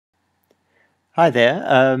Hi there.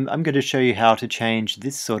 I'm going to show you how to change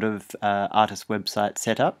this sort of artist website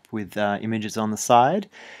setup with images on the side,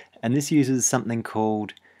 and this uses something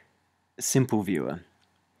called SimpleViewer.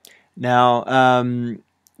 Now,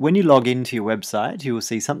 when you log into your website, you will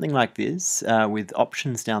see something like this with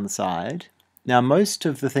options down the side. Now, most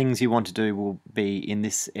of the things you want to do will be in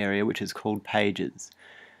this area, which is called Pages.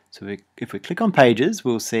 So if we click on Pages,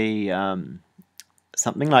 we'll see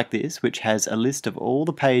something like this, which has a list of all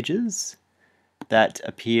the pages that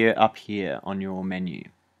appear up here on your menu.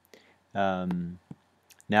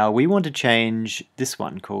 Now we want to change this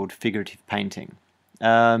one called figurative painting.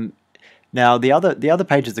 Now the other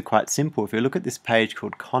pages are quite simple. If you look at this page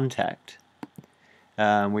called contact,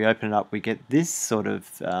 we open it up, we get this sort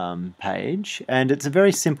of page, and it's a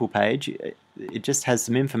very simple page. It just has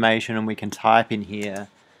some information, and we can type in here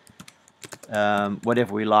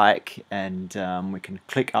whatever we like, and we can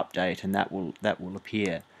click update, and that will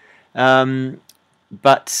appear.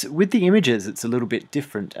 But with the images, it's a little bit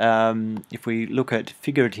different. If we look at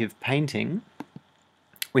figurative painting,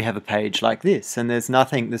 we have a page like this, and there's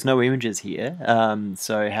no images here.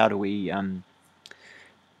 So how do we,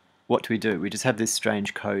 what do we do? We just have this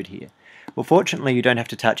strange code here. Well, fortunately, you don't have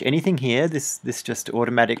to touch anything here. This just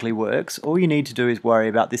automatically works. All you need to do is worry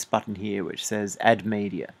about this button here, which says Add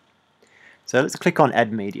Media. So let's click on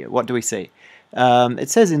Add Media. What do we see? It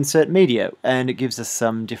says Insert Media, and it gives us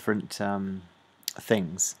some different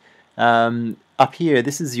things. Up here,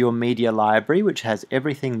 this is your media library, which has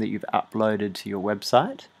everything that you've uploaded to your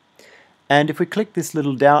website. And if we click this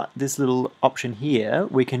little option here,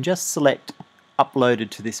 we can just select Uploaded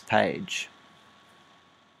to this page.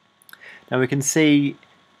 Now we can see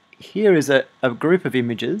here is a group of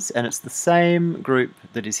images, and it's the same group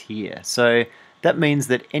that is here. So that means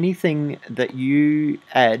that anything that you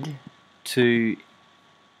add to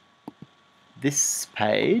this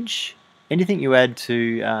page, anything you add to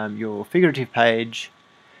your figurative page,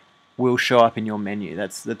 will show up in your menu.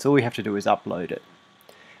 That's all you have to do is upload it.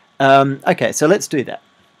 Okay, so let's do that.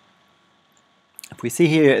 If we see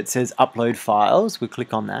here it says Upload Files, we'll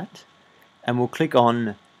click on that, and we'll click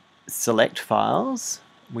on Select Files.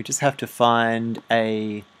 We just have to find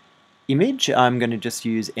a image. I'm going to just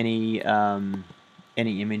use any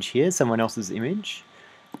image here, someone else's image.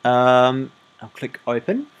 I'll click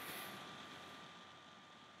Open.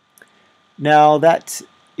 Now that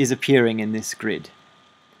is appearing in this grid.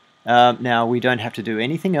 Now we don't have to do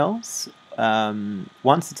anything else.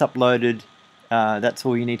 Once it's uploaded, that's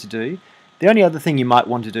all you need to do. The only other thing you might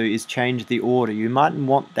want to do is change the order. You might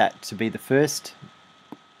want that to be the first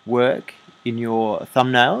work in your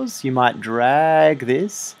thumbnails. You might drag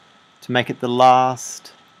this to make it the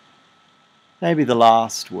last, maybe the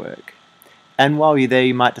last work. And while you're there,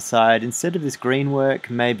 you might decide, instead of this green work,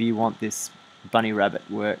 maybe you want this bunny rabbit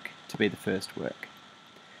work to be the first work.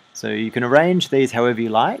 So you can arrange these however you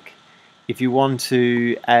like. If you want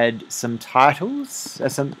to add some titles,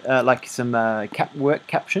 like some work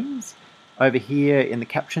captions, over here in the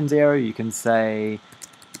captions area you can say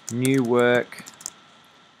new work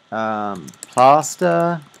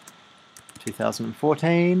plaster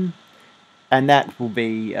 2014, and that will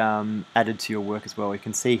be added to your work as well. You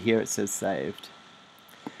can see here it says saved.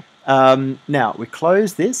 Now we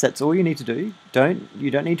close this. That's all you need to do. You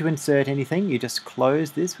don't need to insert anything. You just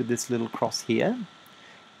close this with this little cross here.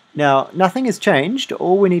 Now nothing has changed.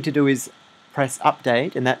 All we need to do is press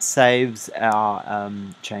update, and that saves our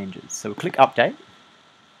changes. So we'll click update.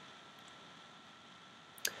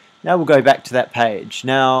 Now we'll go back to that page.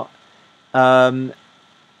 Now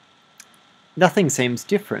nothing seems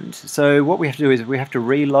different. So what we have to do is we have to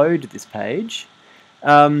reload this page.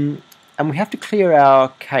 And we have to clear our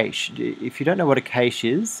cache. If you don't know what a cache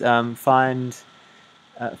is, find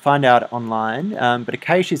out online. But a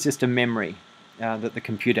cache is just a memory that the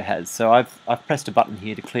computer has. So I've pressed a button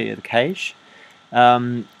here to clear the cache.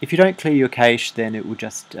 If you don't clear your cache, then it will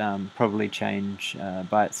just probably change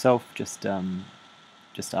by itself just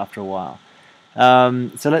after a while.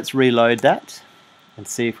 So let's reload that and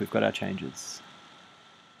see if we've got our changes.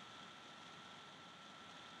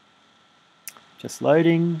 Just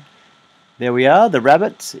loading. There we are. The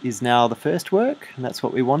rabbit is now the first work, and that's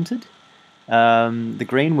what we wanted. The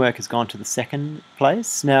green work has gone to the second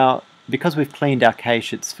place. Now, because we've cleaned our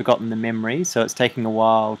cache, it's forgotten the memory, so it's taking a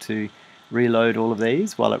while to reload all of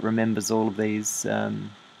these while it remembers all of these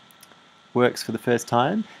works for the first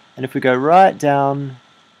time. And if we go right down,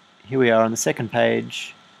 here we are on the second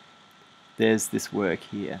page, there's this work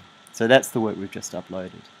here. So that's the work we've just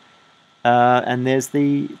uploaded. And there's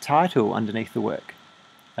the title underneath the work.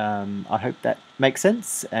 I hope that makes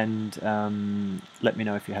sense, and let me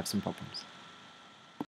know if you have some problems.